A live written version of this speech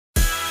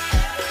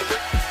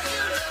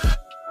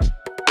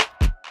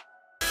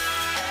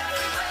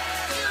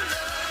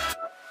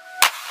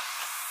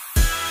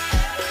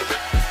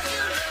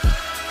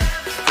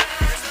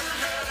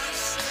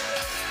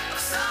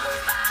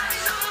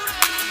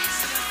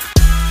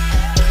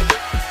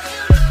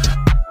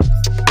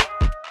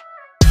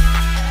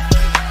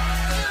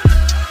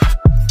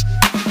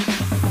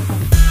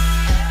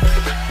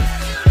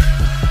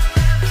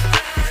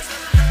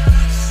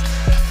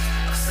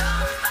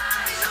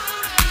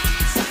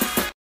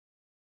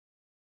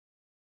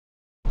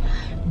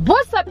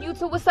What's up,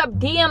 YouTube? What's up,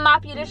 DM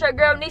Mafia? This your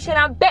girl Nesha, and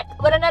I'm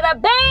back with another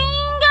banger.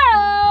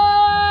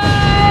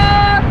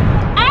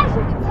 As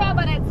you can tell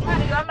by that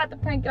title, y'all, I'm about to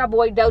prank y'all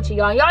boy Dolce,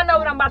 y'all. Y'all know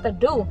what I'm about to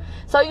do.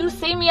 So you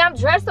see me, I'm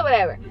dressed or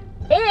whatever.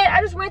 And I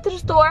just went to the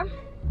store.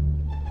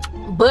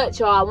 But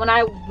y'all, when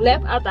I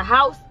left out the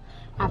house,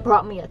 I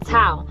brought me a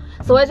towel.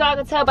 So as y'all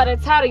can tell by the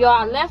title, y'all,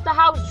 I left the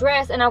house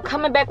dressed and I'm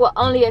coming back with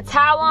only a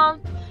towel on.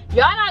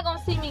 Y'all not gonna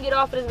see me get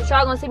off of this, but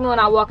y'all gonna see me when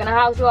I walk in the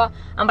house, y'all.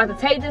 I'm about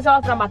to take this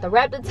off and I'm about to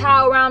wrap the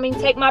towel around me,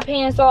 take my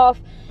pants off.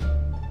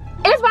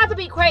 It's about to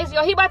be crazy,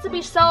 y'all. He about to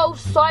be so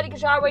salty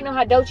because y'all already know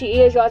how Dolce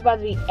is, y'all. It's about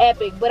to be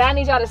epic. But I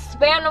need y'all to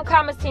spam them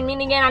comments to me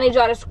again. I need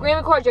y'all to screen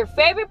record your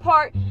favorite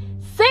part.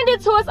 Send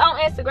it to us on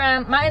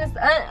Instagram. Mine is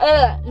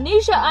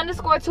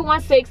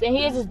Nesha_216 and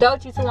his is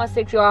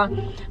Dolce216, y'all.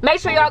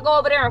 Make sure y'all go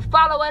over there and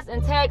follow us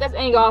and tag us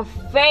in your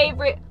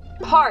favorite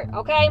part,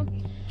 okay?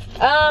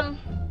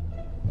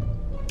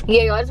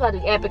 Yeah, y'all, it's about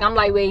to be epic. I'm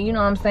like, wait, you know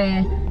what I'm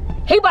saying?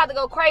 He about to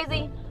go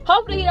crazy.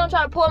 Hopefully he don't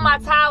try to pull my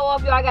towel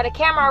off, y'all. I got a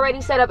camera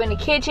already set up in the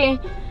kitchen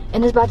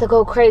and it's about to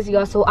go crazy,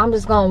 y'all. So I'm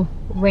just gonna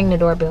ring the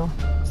doorbell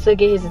to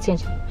get his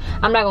attention.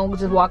 I'm not gonna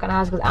just walk in the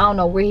house because I don't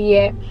know where he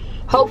at.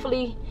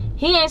 Hopefully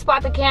he ain't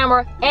spot the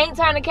camera, ain't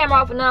turn the camera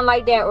off or nothing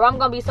like that, or I'm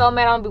gonna be so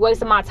mad I'm gonna be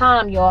wasting my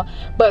time, y'all.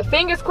 But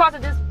fingers crossed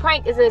that this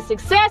prank is a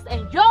success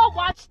and y'all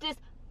watch this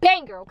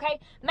banger, okay?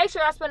 Make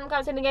sure y'all spend them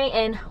comments in the game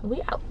and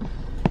we out.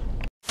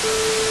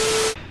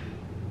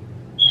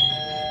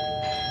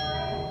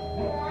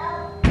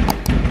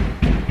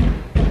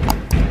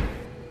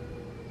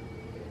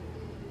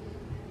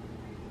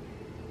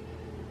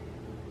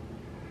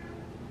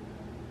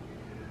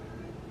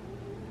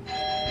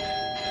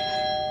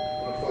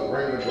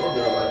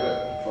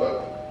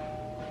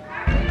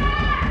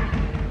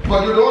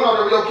 What you doing out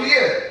there? Where your key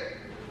at?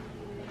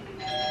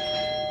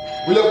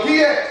 Where your key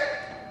at?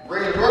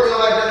 Ring the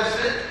doorbell like that and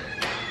shit?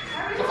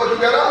 What the fuck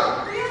you got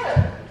on?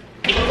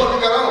 What the fuck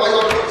you got on? Why you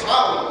got a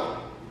towel on?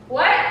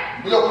 What?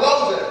 Where your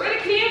clothes at? Where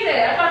the keys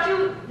at? I thought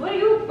you,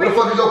 Where the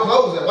fuck is your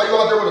clothes at? Why you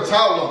out there with a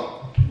towel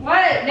on?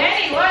 What?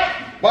 Danny, what?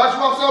 Why you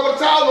outside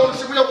with a towel on and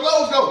shit? Where your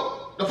clothes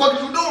go? The fuck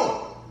is you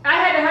doing? I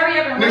had to hurry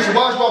up and run. Nisha,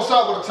 why you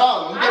outside with a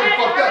towel on? You got me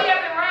fucked up. I had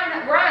to hurry up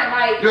and run.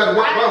 Like, you had to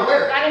run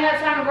where? I didn't have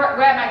time to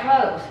grab my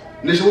clothes.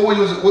 Nisha, where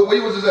you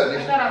was just at,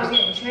 Nisha? I thought I was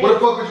getting changed. Where the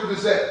fuck was you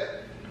just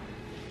at?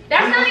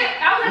 That's not it.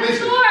 I was at the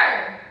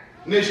store.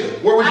 Nisha,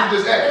 where was you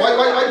just at? Why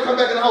you come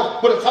back in the house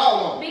with a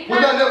towel on? With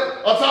nothing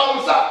else, a towel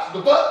and socks.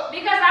 The fuck?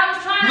 Because I was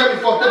trying to. You got me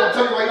fucked up. I'm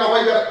telling you right now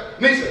why you got.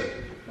 Nisha,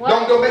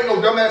 don't make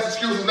no dumbass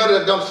excuses, none of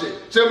that dumb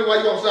shit. Tell me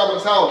why you outside with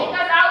a towel on.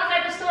 Because I was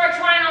at the store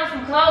trying on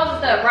some clothes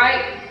and stuff,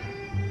 right?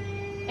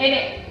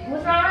 And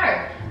what's wrong with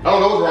her? I don't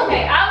know what's wrong with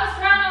her. Okay, I was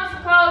trying on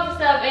some clothes and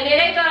stuff, and then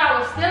they thought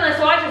I was stealing,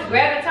 so I just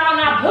grabbed the towel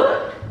and I put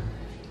it.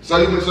 So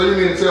you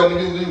mean to tell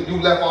me you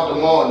left out the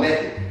mall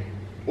naked?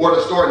 Or the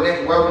store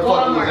naked, wherever the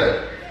fuck you was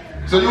at?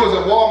 So you was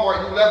at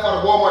Walmart, you left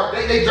out of Walmart,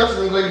 they dressing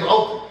rooms ain't even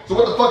open. So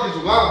what the fuck is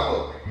you lying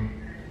for?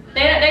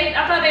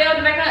 I thought they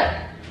opened back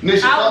up.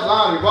 Nisha, stop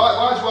lying to me.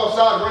 Why you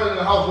outside running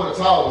in the house with a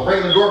towel,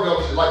 ringing the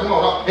doorbell and shit? Like, come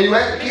on, and you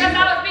had the key? Because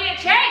I was being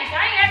chased.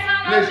 I ain't had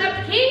time to open up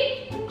the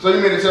key. So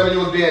you mean to tell me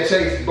you was being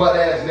chased butt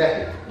ass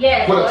naked?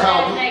 Yes, with a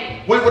towel.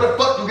 naked. Where the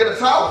fuck you get a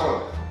towel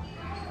from?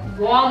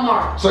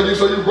 Walmart. So you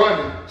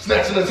running,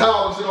 snatching the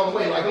towel and shit on the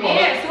way, like come on.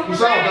 Yeah, super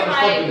fast,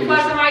 like before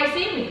somebody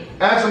see me.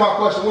 Answer my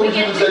question. What was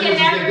you just saying? You was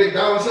just getting dick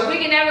down or something? We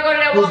can never go to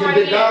that Walmart again. You was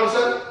getting dick down or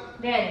something?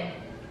 Daddy.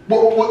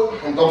 What?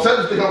 I'm saying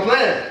this thing I'm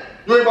playing.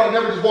 You ain't about to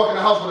never just walk in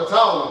the house with a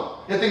towel on.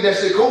 You think that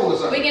shit cool or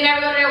something? We can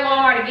never go to that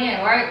Walmart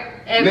again, right?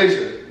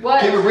 Nisha,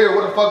 what? Keep it real.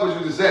 What the fuck was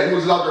you just at? You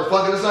was out there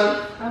fucking or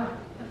something?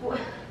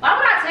 Why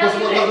would I tell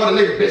you that? What a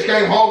nigga bitch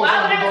came home or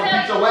something, gonna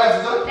beat your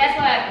ass or something? That's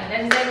what happened.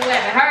 That's exactly what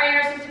happened. Her and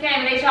her sister came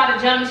and they tried to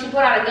jump me. She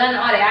put out a gun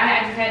and all that.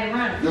 I just had to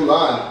run. You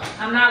lying.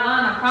 I'm not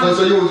lying, I promise.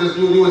 So you was just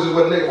with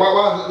a nigga. Why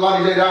is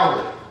Lonnie J down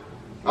here?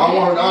 I don't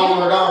want her down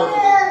here.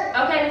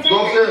 Okay, then take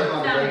upstairs,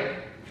 down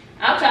here.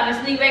 I'm trying to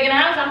sneak back in the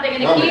house. I'm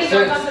thinking the kids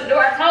gonna come to the door.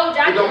 I told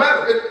Johnny. It don't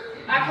matter.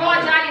 I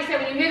called Johnny and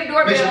said when you hear the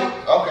doorbell.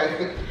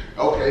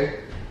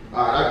 Okay.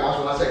 Alright, watch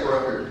when I take her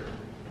up here.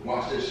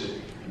 Watch this shit.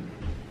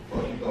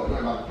 Fuck you doing? You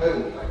ain't about to play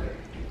with me like that.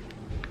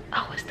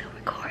 Oh, we're still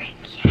recording,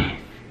 yes.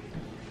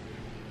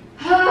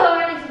 Oh,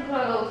 I need some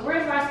clothes.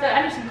 Where's my stuff?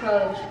 I need some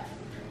clothes.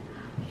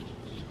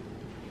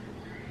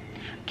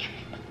 Give me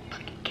the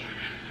fucking guy.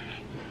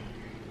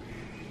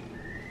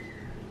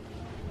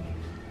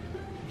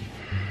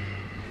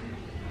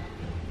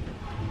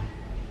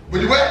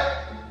 Where you at?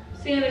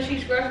 Seeing that she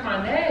scratched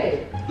my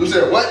neck. You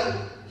said what?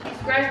 She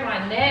scratched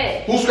my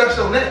neck. Who scratched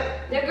your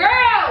neck? The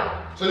girl.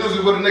 So you was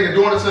with a nigga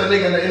doing it to a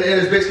nigga and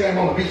his bitch came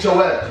home to beat your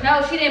ass? No,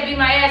 she didn't beat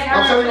my ass.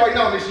 I'm telling you right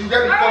now, Nisha, you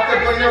got me fucked up.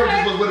 You ain't never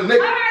just was with a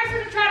nigga. I heard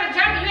sister try to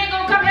jump me. You ain't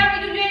gonna come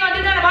help me. You ain't gonna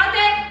do nothing about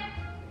that?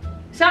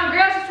 Some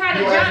girls just trying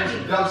to jump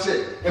me. Dumb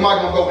shit. Am I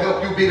gonna go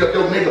help you beat up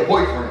your nigga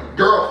boyfriend,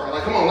 girlfriend?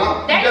 Like, come on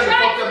now. They tried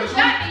to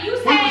jump me. You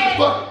said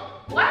what?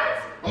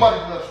 I'm about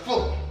to do this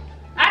foot.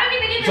 I didn't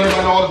even get to. Tell you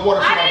right now, all this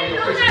water I didn't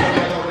do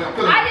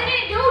nothing. I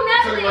didn't do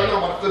nothing. Tell you right now,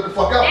 I'm about to flip the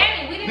fuck out.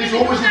 Danny, we didn't Nisha,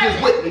 who was you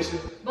just with, Nisha?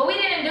 But we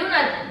didn't do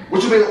nothing.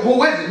 What you mean,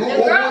 who is it? The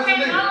girl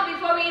came home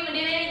before we even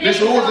did anything. This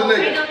who was the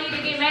nigga? Ain't no need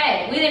to get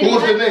mad. We didn't. Who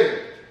was the nigga?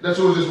 That's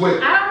who was just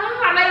with. I don't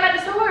know. I met him at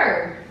the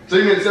store. So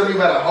you mean to tell me you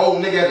had a whole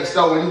nigga at the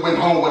store and you went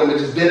home with him and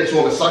just did it to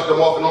him and sucked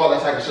him off and all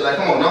that type of shit? Like,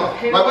 come on, no.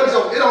 Like, what is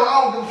your? I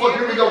don't give a fuck.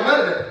 Here we go. None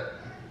of that.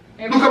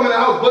 You come in the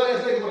house, butt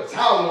ass nigga with a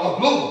towel on, a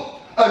blue,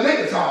 a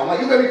nigga towel.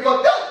 Like, you got me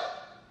fucked up.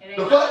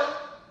 The fuck?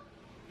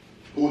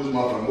 Ooh, this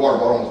motherfucking water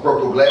bottle almost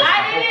broke your glass.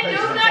 I didn't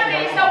do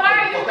nothing. So why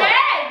are you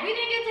mad? We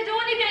didn't get to do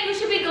anything. You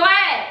should be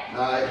glad.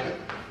 Alright.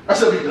 I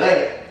should be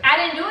glad. I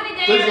didn't do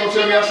anything. So you gonna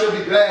tell me I should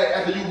be glad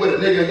after you with a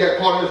nigga and got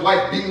caught on his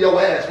wife beating your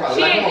ass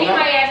probably? She didn't beat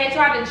my ass. They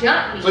tried to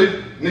jump me. So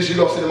you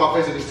gonna sit in my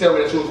face and just tell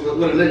me that you was with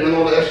a nigga and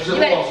all that extra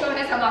shit? You better show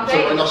this on my face.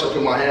 So I should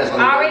put my hands on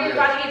you. I already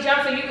about to get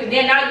jumped, so you can.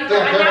 Then now you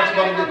can. I'm about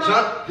to get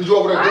jumped because you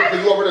over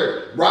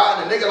there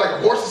riding a nigga like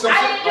a horse or something.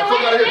 I didn't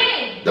do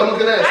anything. Dumb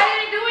looking ass. I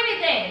didn't do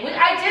anything.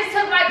 I just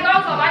took my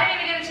clothes off. I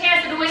didn't even get a chance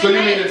to do anything. So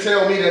you mean to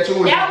tell me that you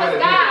was That was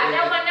God.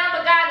 That was my number,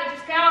 God. That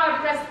just called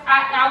her because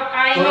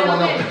I ain't never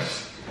been.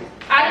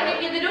 I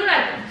didn't even get to do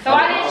nothing. So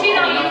I didn't cheat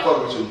on you.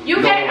 You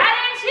can't. I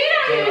didn't cheat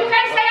on you. You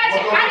can't say I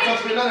cheated. I didn't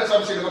touch me. None of that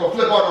type of shit. I'm gonna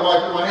flip out the right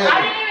with my hand. I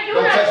didn't even do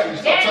Don't nothing. touch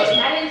me. Stop touching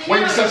me. I didn't cheat. When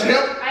you touching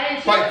him, I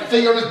didn't cheat. like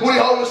finger on his booty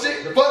hole and shit.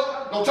 The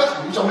fuck? Don't touch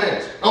me. Use your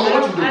hands. I don't know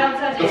what you do. I don't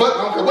touch the fuck? I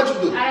don't care what you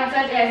do. I don't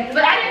touch ass.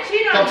 But I didn't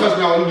cheat on you. Stop touching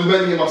me. I'm just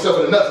making myself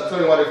in the nuts. I'm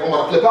telling you why I'm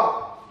gonna flip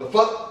out. The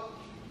fuck?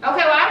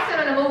 Okay, well I'm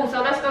still in the mood,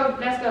 so let's go.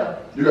 Let's go.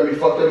 You got me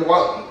fucked up.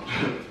 Wild.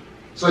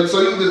 So you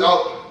just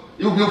out.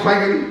 You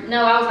pranking me?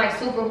 No, I was like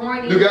super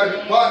horny. You got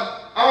me.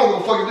 Why? I don't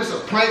give a fuck if this is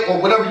a prank or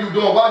whatever you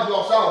doing. Why you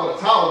outside with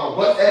a towel on,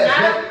 butt ass?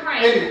 Not a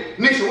prank. Anyway,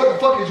 Nisha, what the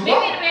fuck is you Meet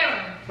want? me in the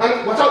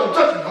mirror. Watch out, don't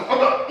touch me. I'm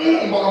about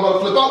to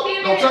flip out.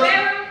 Don't touch me.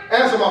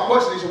 Answer my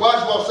question, Nisha. Why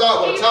you outside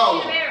with a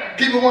towel on?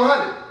 Keep it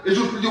 100. Is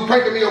you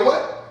pranking me or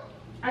what?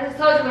 I just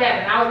told you what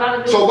happened. I was about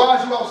to do. So why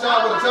is you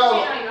outside with a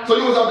towel on? So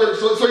you was out there,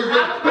 so you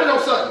really put it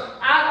on something.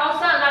 I was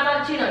on something. I was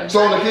about to cheat on you.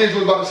 So on the kids, you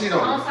was about to cheat on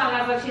On you. something.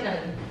 I was about to cheat on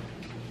you.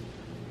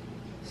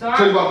 So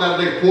Tell you about that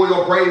nigga, pull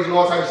your braids and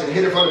all type of shit,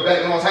 hit it from the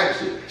back and all type of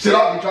shit. Shit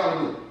I be trying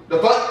to do.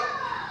 The fuck?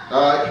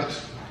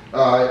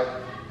 Alright.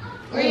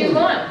 Where you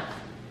going?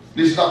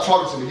 You stop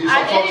talking to me. You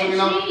stop talking to me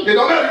now. It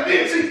don't matter. You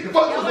didn't cheat. The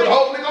fuck was with the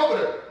whole nigga over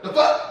there. The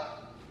fuck?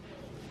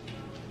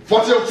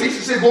 Fuck your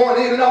teacher shit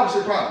going in and out of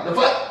shit problem. The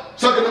fuck?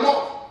 Sucking them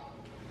off.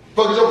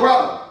 Fuck is your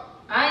problem?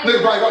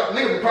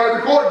 Nigga probably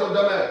recorded your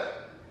dumb ass.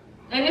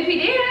 And if he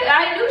did,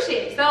 I didn't do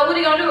shit. So what are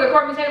you gonna do?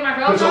 Record me taking my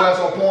clothes off? Put your ass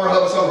on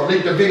Pornhub or something, or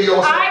leak the video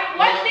or something.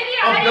 What video?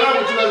 I'm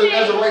done with you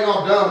as a right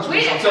now. I'm done with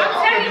you. I'm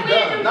telling you, we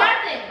didn't do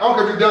nothing. I don't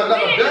care if you done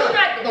nothing. I'm done.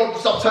 Nothing. Don't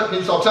stop touching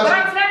me. Stop touching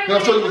me. I'm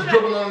sure you was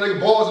dribbling on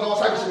nigga balls and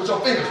all types of shit with your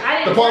fingers.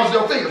 The palms of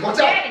your fingers.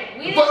 Watch out.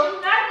 We didn't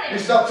do nothing. You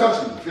stop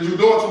touching me because you're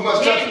doing too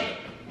much touching.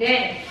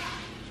 Danny.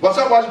 Watch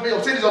out. Why you be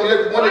your titties on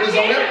here? One of these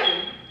on him?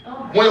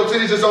 One of your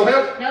titties is on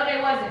him? No, they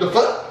wasn't. The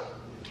fuck?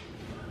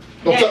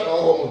 Don't touch me. I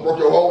almost broke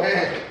your whole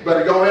hand.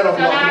 Better go ahead.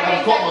 Now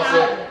I caught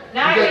myself.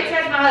 Now I can't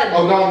touch my husband.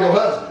 Oh, now I'm your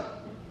husband.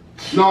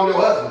 No, I'm your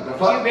husband. The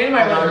fuck? You been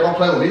my husband. You're gonna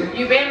play with me.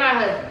 You been my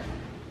husband.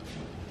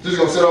 Just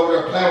gonna sit over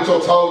there playing with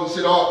your toes and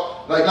shit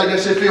all like that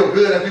shit feel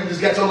good if you just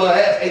got your little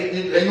ass and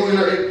you in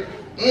there.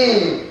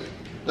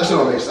 That shit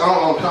don't make sense. I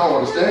don't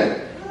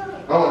understand.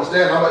 I don't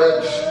understand how about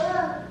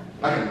that.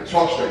 I can't even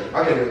talk straight.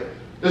 I can't even.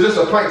 Is this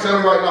a prank? Tell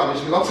me right now,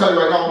 bitch. I'm telling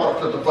you right now, I'm about to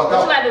flip the fuck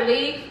out. You about to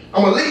leave?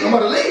 I'm gonna leave. I'm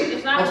about to leave.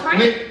 It's not a prank.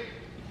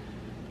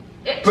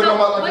 Put it on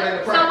my life, it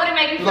ain't a prank. So what it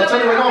make you feel? I'm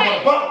telling you right now, I'm about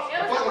to bounce.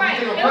 It was a prank.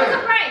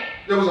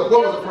 It was a prank.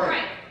 What was a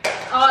prank?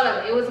 All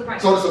of it. It was a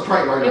prank. So it's a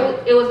prank right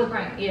now. It was a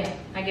prank. Yeah,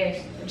 I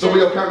guess. So where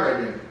your camera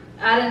at then?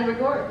 I didn't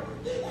record.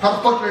 How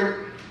the fuck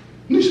you?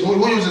 Nisha, who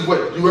you this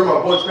with? You heard my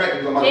voice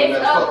cracking. It's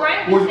a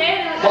prank.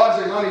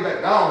 Why is Lonnie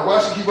back down? Why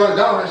she keep running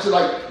down and shit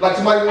like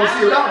somebody want to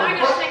see her down? I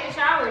gotta take a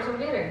shower, so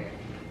get her.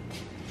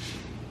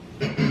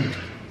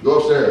 Go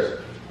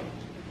upstairs.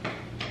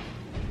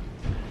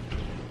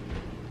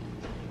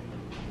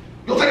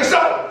 Go take a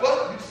shower.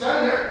 Fuck, you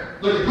standing there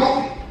looking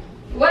goofy.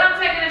 What I'm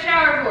taking a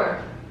shower for?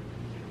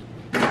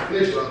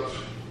 Nisha.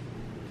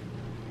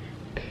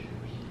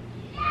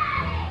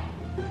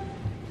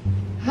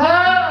 Oh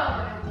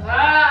my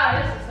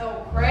God, this is so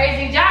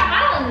crazy. Job, I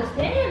don't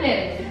understand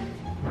this.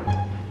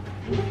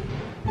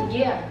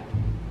 Yeah.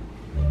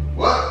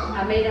 What?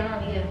 I made it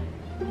home, yeah.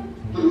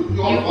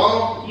 You on the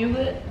phone? You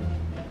good?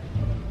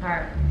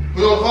 Alright.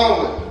 Who you on the phone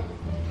with?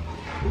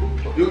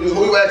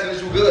 Who you asking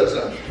if you good or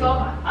something? Oh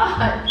my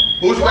God.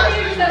 Who's you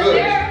asking if you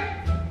good?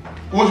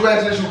 Who's you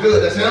asking if you good?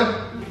 That's him?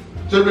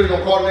 So you really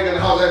gonna call the nigga in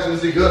the house asking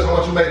if he good, so how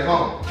much you made it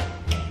home?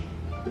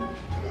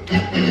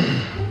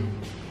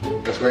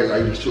 That's crazy.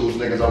 Like, you just choose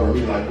niggas over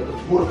me. Like,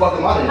 who the fuck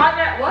am I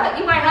then? What?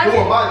 You my husband? Who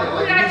am I then? Who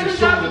Like, did I you just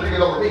choose choose the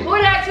niggas over me. Who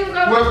did I choose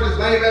over? Whoever this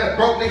lame ass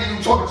broke nigga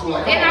you talking to,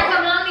 like, Didn't I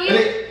come home to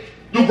you?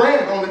 You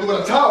ran on nigga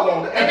with a towel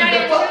on. And I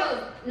didn't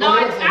choose. No,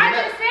 I just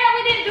said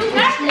we didn't do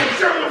nothing.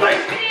 Shut the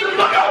face. Shut the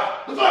fuck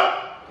up. The fuck?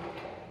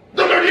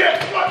 The dirty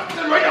ass. What?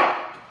 Tell me right now.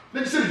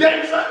 Nigga, see the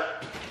game, son?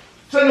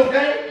 Say no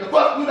game. The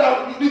fuck? You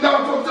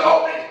down for the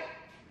whole nigga?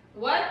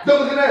 What?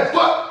 Double looking ass.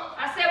 Fuck.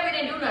 I said we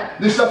didn't do nothing.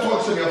 Nigga, stop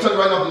talking to me. I'm telling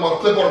you right now, the I'm about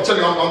to flip on. I'm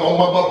telling you, I'm on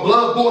my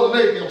blood boiling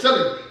and everything. I'm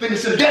telling you, think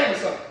this shit a game or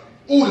something.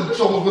 Ooh, this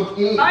bitch almost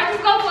went. Alright,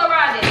 just go for a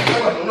ride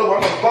then. No,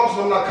 I'm not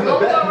bouncing. I'm not coming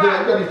back.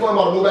 You gotta be fun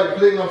about to move back to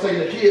Cleveland. I'm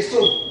taking the kids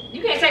too.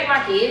 You can't take my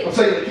kids. I'm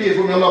taking the kids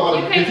with me. I'm not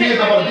about to. The kids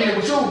not about to be here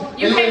with you.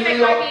 You can't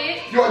take my kids.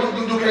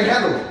 You can't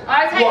handle them.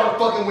 Alright, take you are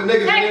fucking with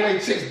niggas and they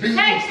ain't chicks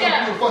beating you. Take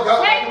them.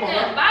 Take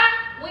them. Bye.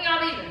 When y'all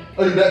leaving?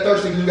 Oh, you that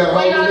thirsty because you got a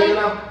whole new nigga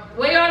now?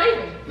 When y'all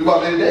leaving? You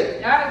about to end the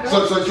day. Alright,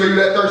 go. So you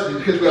that thirsty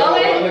because you got a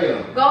whole new nigga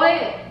now? Go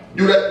ahead.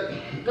 You that?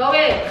 Go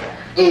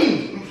ahead.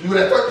 You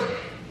that thirsty?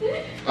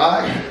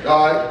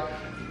 Alright.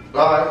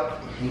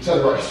 I'm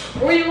telling you right.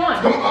 Where you going?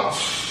 Come on.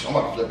 I'm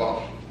about to flip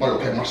off. I'm about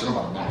to pay my shit. I'm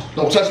about to bounce.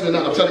 Don't touch me or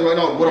nothing. I'm telling you right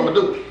now what I'm gonna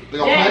do.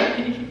 Think I'm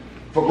playing?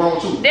 For grown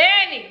too.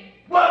 Danny.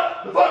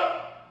 What? The fuck?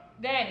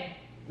 Danny.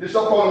 You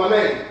stop calling my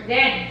name.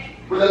 Danny.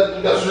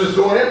 But that's just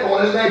doing it.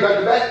 Calling his name back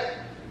to back.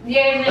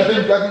 Yeah, I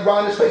think you got to be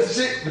riding this face of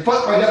shit. The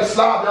fuck right now,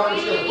 slob down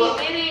this shit.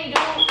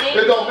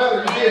 It don't matter.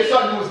 You did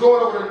something. You was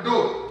going over there to do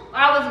it.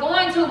 I was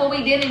going to, but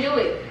we didn't do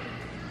it.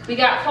 We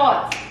got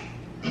caught.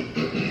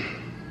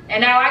 And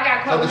now I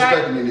got caught. Stop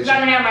disrespecting me, Nisha.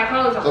 Gotta have my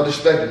clothes on. Stop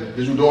disrespecting me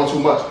because you doing too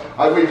much.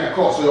 I wait got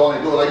caught, so y'all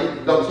ain't doing like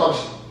you. Don't stop.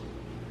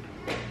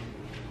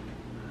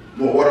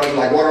 More water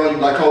on you,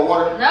 like cold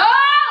water? No,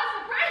 it's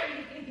a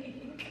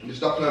prank. You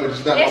stop playing with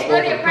this. It's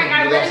really a prank.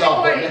 I really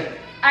recorded.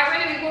 I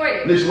really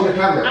recorded. Nisha, where the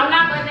camera? I'm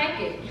not butt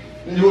naked.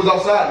 You was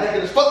outside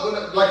naked as fuck.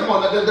 Like, come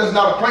on, that's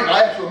not a prank.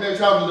 I asked you a million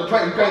times it's a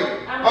prank. You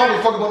can't. I don't give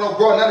a fuck about no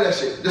girl, none of that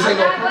shit. This ain't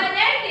no prank. I'm not butt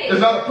naked.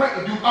 It's not a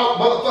prank if you out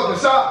motherfucking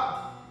side.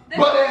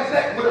 Butt ass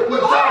naked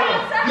with a towel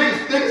on.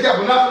 Niggas got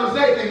binoculars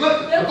and everything.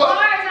 Look. The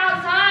car's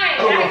outside.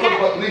 I don't give a fuck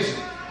about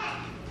Nisha.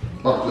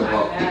 Flip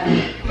off.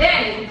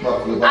 Danny,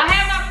 I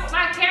have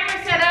my camera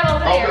set up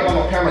over there. I don't care about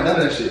no camera,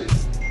 none of that shit.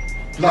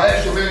 Cause I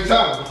asked you a million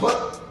times.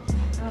 What?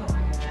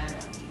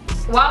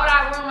 Why would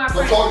I ruin my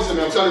prank? Don't talk to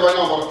me. I'm telling you right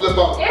now, I'm about to flip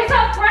off. It's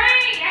a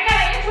prank. I got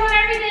an intro and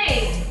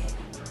everything.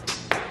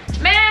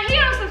 Man, he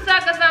on some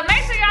suckers. So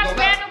make sure y'all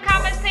spam them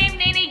comments. Team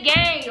Nene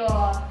gang,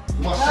 y'all. Oh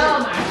my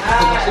God.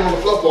 I'm sitting on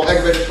the flip ball,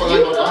 aggravated as fuck.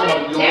 It's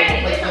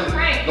a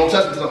prank. Don't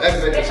touch me because I'm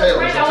aggravated as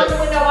hell. It's a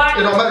prank.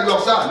 It don't matter. You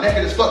outside,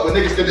 naked as fuck, when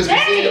niggas can just be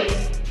seen.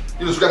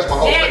 You just scratch my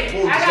whole face. I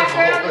got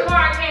turned on the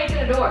car. I came to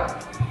the door.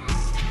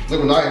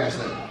 Look what I just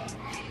saying.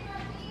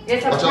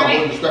 It's a prank. Watch out,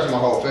 I'm scratching my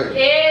whole face.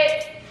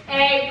 It's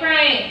a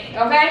prank,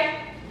 okay?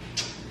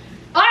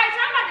 Alright, so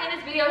I'm about to end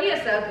this video. He a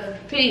sucker.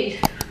 Peace.